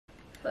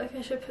feel like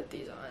I should put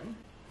these on.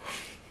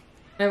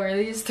 I wear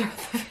these throughout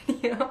the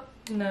video.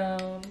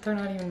 No, they're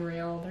not even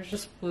real. They're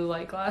just blue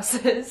light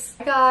glasses.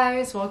 Hi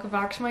guys, welcome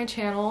back to my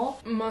channel.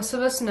 Most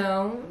of us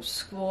know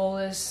school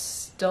is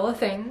still a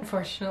thing,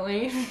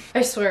 unfortunately.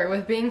 I swear,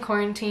 with being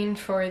quarantined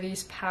for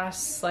these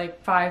past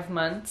like 5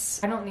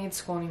 months, I don't need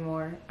school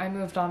anymore. I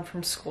moved on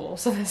from school,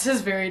 so this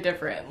is very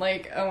different.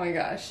 Like, oh my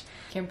gosh.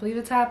 Can't believe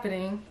it's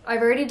happening.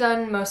 I've already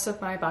done most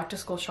of my back to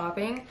school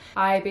shopping.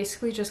 I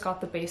basically just got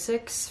the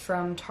basics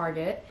from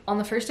Target. On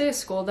the first day of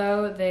school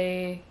though,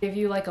 they give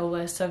you like a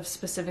list of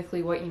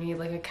specifically what you need,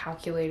 like a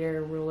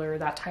calculator, ruler,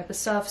 that type of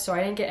stuff. So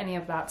I didn't get any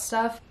of that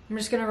stuff. I'm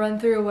just gonna run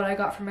through what I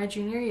got for my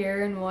junior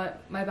year and what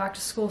my back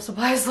to school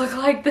supplies look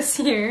like this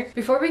year.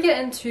 Before we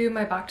get into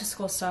my back to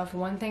school stuff,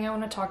 one thing I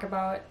want to talk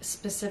about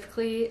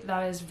specifically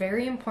that is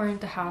very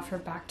important to have for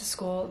back to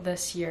school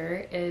this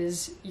year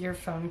is your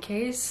phone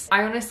case.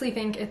 I honestly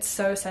think it's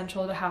so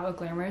essential to have a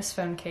glamorous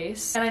phone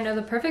case, and I know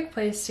the perfect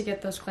place to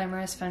get those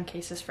glamorous phone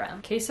cases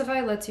from.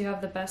 Casetify lets you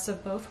have the best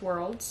of both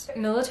worlds,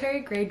 military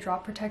grade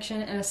drop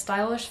protection and a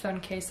stylish phone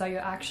case that you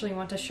actually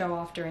want to show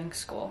off during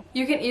school.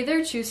 You can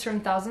either choose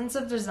from thousands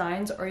of designs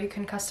or you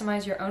can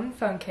customize your own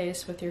phone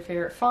case with your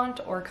favorite font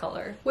or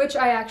color, which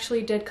I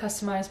actually did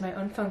customize my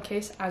own phone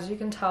case. As you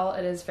can tell,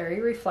 it is very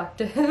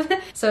reflective.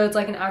 So it's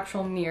like an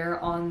actual mirror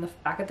on the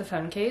back of the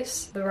phone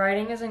case. The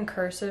writing is in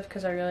cursive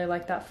because I really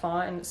like that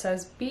font, and it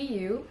says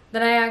BU.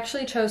 Then I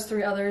actually chose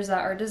 3 others that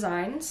are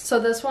designs. So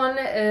this one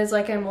is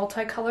like a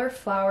multicolor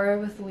flower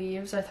with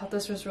leaves. I thought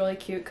this was really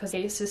cute because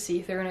the case is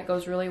see-through and it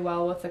goes really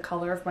well with the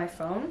color of my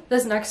phone.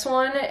 This next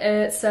one,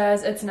 it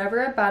says, "It's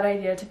never a bad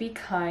idea to be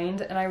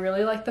kind," and I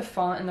really like the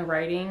font and the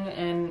writing,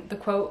 and the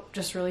quote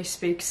just really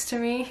speaks to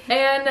me.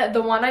 And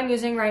the one I'm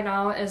using right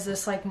now is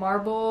this like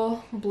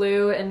marble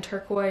blue and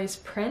turquoise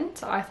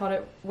print. I thought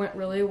it went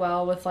really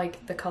well with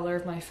like the color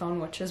of my phone,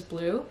 which is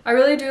blue. I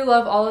really do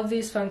love all of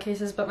these phone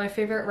cases, but my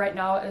favorite right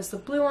now is the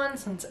blue one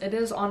since it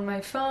is on my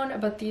phone,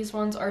 but these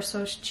ones are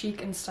so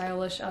chic and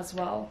stylish as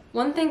well.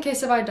 One thing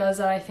Casetify does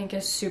that I think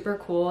is super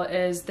cool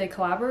is they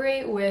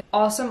collaborate with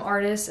awesome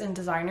artists and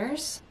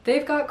designers.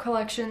 They've got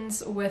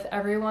collections with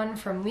everyone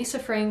from Lisa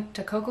Frank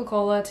to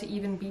Coca-Cola to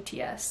even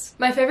BTS.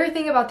 My favorite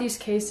thing about these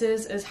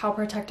cases is how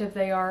protective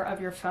they are of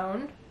your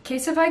phone.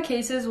 Casetify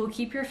cases will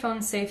keep your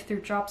phone safe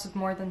through drops of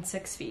more than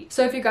 6 feet.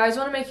 So if you guys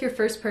want to make your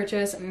first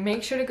purchase,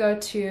 make sure to go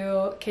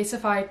to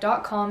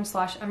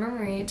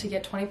casetify.com/EmmaMarie to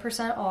get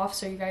 20% off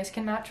so you guys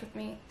can match with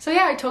me. So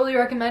yeah, I totally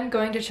recommend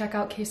going to check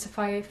out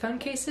Casetify phone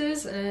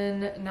cases,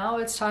 and now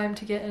it's time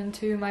to get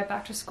into my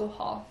back to school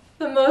haul.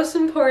 The most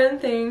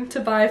important thing to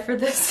buy for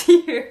this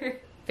year,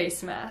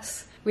 face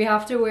masks. We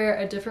have to wear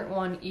a different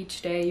one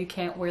each day. You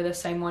can't wear the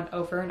same one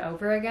over and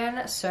over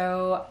again.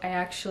 So I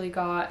actually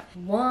got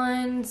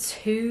 1,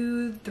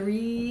 2,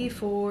 3,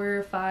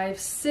 4, 5,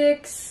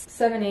 6,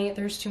 7, 8.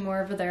 There's 2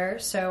 more over there.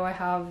 So I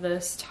have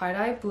this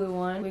tie-dye blue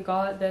one. We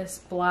got this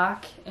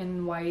black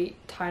and white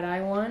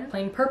tie-dye one.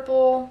 Plain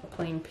purple,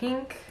 plain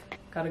pink.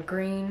 Got a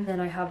green, then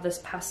I have this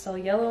pastel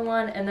yellow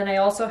one, and then I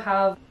also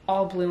have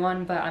all blue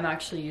one, but I'm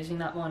actually using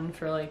that one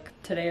for like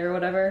today or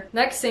whatever.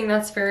 Next thing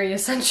that's very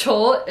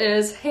essential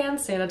is hand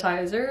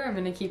sanitizer. I'm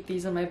gonna keep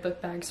these in my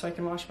book bag so I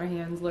can wash my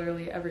hands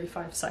literally every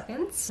 5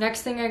 seconds.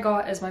 Next thing I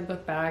got is my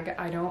book bag.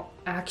 I don't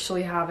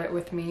actually have it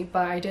with me,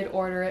 but I did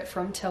order it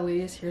from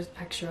Tilly's. Here's a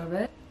picture of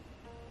it.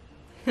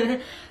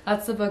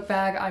 That's the book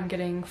bag I'm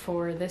getting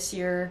for this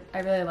year. I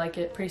really like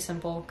it. Pretty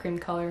simple, cream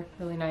color,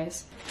 really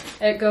nice.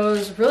 It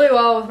goes really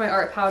well with my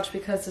art pouch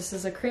because this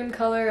is a cream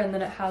color and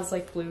then it has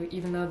like blue,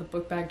 even though the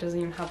book bag doesn't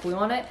even have blue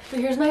on it. But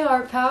here's my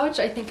art pouch.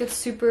 I think it's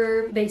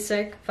super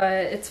basic, but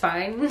it's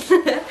fine.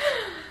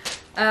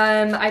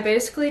 I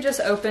basically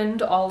just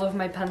opened all of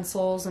my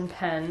pencils and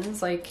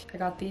pens. Like, I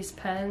got these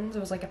pens. It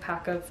was like a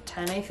pack of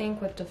 10, I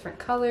think, with different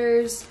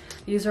colors.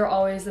 These are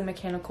always the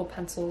mechanical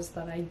pencils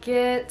that I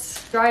get.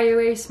 Dry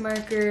erase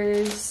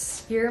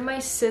markers. Here are my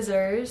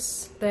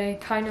scissors. They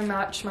kind of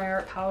match my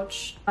art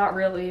pouch. Not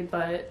really,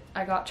 but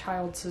I got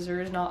child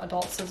scissors, not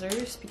adult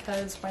scissors,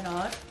 because why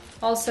not?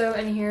 Also,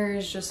 in here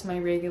is just my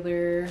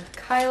regular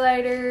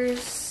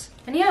highlighters.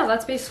 And yeah,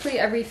 that's basically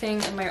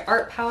everything in my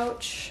art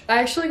pouch. I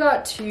actually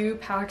got 2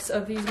 packs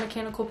of these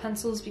mechanical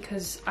pencils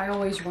because I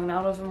always run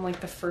out of them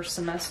like the first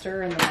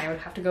semester and then I would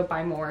have to go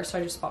buy more, so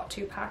I just bought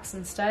 2 packs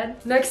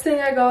instead. Next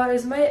thing I got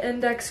is my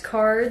index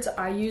cards.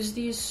 I use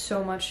these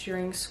so much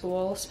during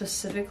school,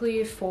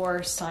 specifically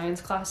for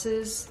science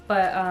classes,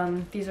 but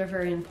these are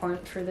very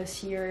important for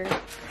this year.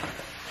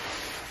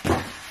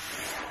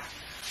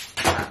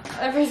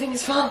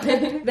 Everything's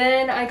falling.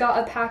 Then I got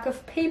a pack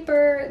of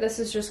paper. This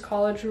is just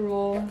college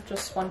rule,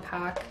 just 1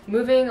 pack.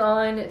 Moving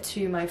on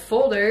to my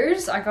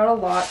folders, I got a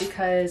lot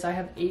because I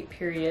have 8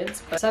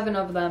 periods, but 7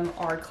 of them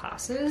are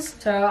classes.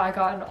 So I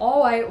got an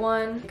all white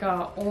one,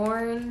 got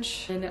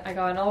orange, and I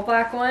got an all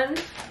black one,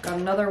 got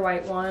another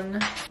white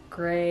one,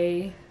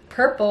 gray,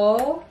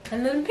 purple,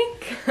 and then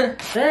pink.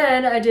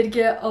 Then I did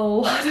get a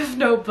lot of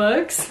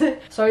notebooks.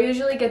 So I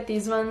usually get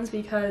these ones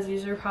because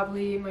these are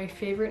probably my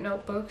favorite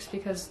notebooks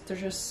because they're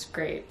just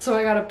great. So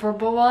I got a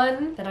purple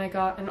one, then I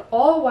got an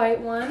all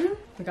white one,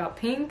 we got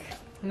pink,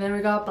 and then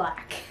we got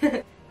black.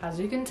 As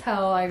you can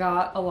tell, I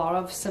got a lot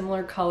of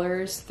similar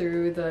colors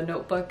through the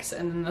notebooks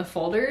and then the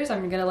folders.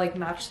 I'm gonna like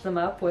match them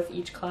up with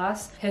each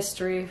class.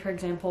 History, for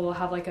example, will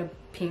have like a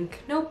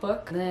pink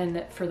notebook, and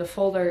then for the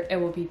folder it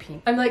will be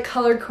pink. I'm like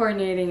color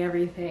coordinating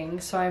everything,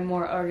 so I'm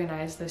more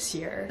organized this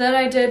year. Then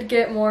I did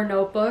get more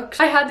notebooks.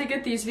 I had to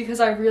get these because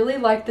I really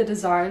like the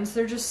designs.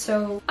 They're just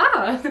so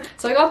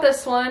so I got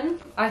this one.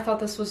 I thought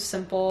this was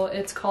simple.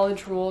 It's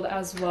college ruled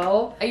as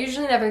well. I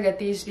usually never get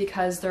these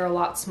because they're a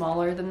lot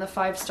smaller than the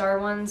 5-star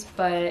ones,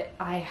 but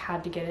I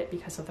had to get it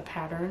because of the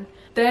pattern.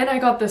 Then I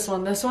got this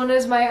one. This one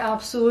is my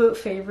absolute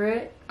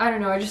favorite. I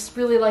don't know, I just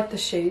really like the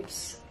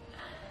shapes.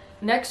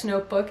 Next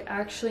notebook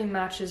actually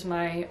matches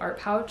my art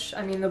pouch.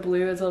 I mean, the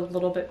blue is a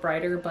little bit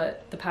brighter,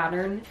 but the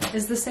pattern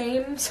is the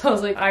same. So I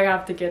was like, I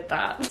have to get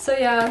that. So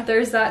yeah,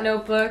 there's that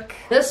notebook.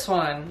 This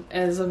one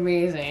is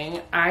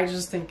amazing. I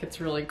just think it's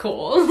really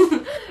cool.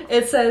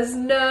 It says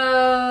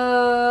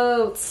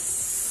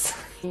notes.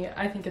 Yeah,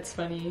 I think it's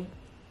funny.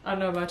 I don't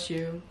know about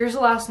you. Here's the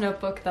last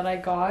notebook that I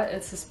got.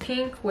 It's this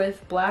pink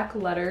with black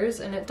letters,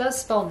 and it does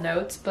spell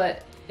notes,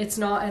 but it's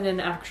not in an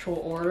actual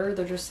order.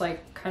 They're just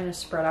like kind of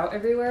spread out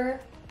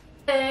everywhere.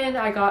 And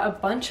I got a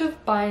bunch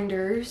of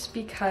binders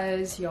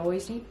because you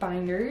always need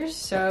binders.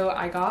 So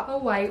I got a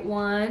white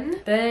one.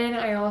 Then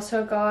I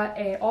also got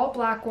a all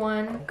black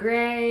one,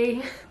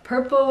 gray,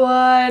 purple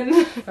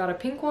one, got a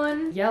pink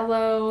one,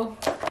 yellow,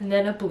 and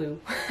then a blue.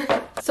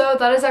 So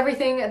that is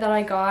everything that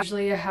I got.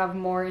 Usually I have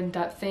more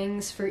in-depth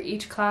things for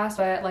each class,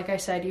 but like I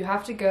said, you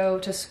have to go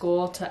to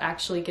school to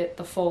actually get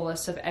the full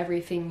list of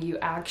everything you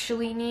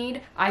actually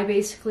need. I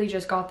basically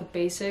just got the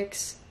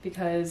basics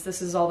because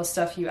this is all the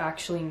stuff you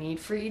actually need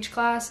for each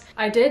class.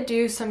 I did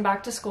do some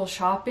back to school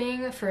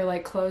shopping for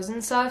like clothes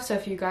and stuff, so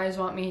if you guys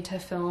want me to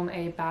film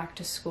a back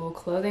to school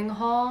clothing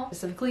haul,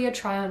 specifically a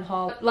try on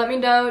haul, let me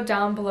know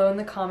down below in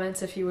the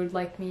comments if you would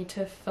like me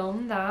to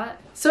film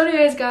that. So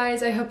anyways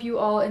guys, I hope you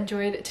all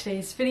enjoyed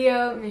today's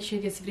video. Make sure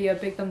you give this video a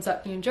big thumbs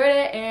up if you enjoyed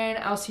it, and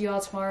I'll see you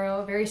all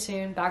tomorrow very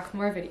soon back with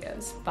more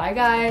videos. Bye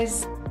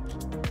guys!